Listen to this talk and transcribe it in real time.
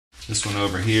This one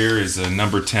over here is a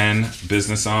number 10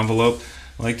 business envelope.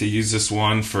 I like to use this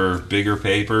one for bigger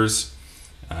papers.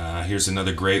 Here's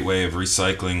another great way of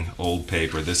recycling old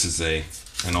paper. This is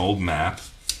an old map.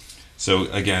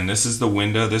 So again, this is the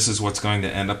window. This is what's going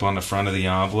to end up on the front of the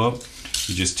envelope.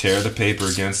 You just tear the paper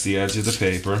against the edge of the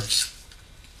paper,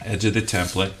 edge of the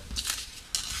template.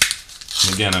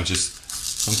 And again,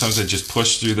 sometimes I just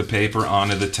push through the paper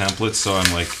onto the template, so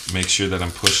I'm make sure that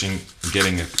I'm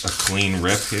getting a clean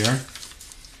rip here.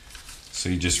 So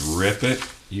you just rip it,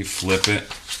 you flip it,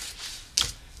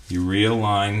 you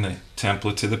realign the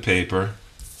template to the paper,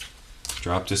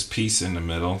 drop this piece in the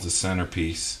middle, the center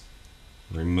piece,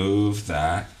 remove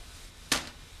that,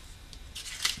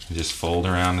 and just fold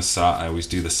around the side. I always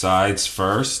do the sides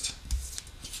first,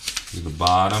 do the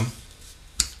bottom.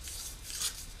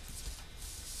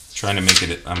 Trying to make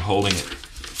it, I'm holding it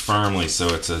firmly so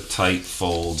it's a tight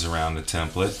folds around the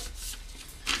template.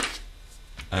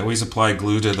 I always apply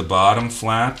glue to the bottom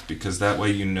flap because that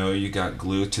way you know you got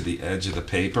glue to the edge of the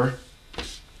paper.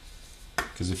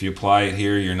 Because if you apply it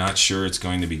here, you're not sure it's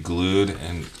going to be glued,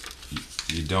 and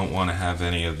you don't want to have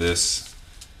any of this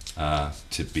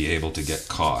to be able to get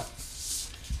caught.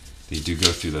 They do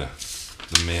go through the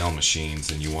mail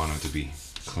machines, and you want them to be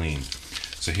clean.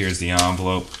 So here's the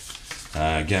envelope.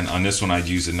 Again, on this one I'd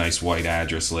use a nice white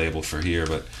address label for here,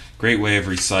 but great way of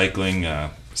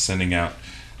recycling, sending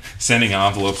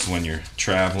envelopes when you're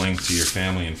traveling to your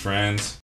family and friends.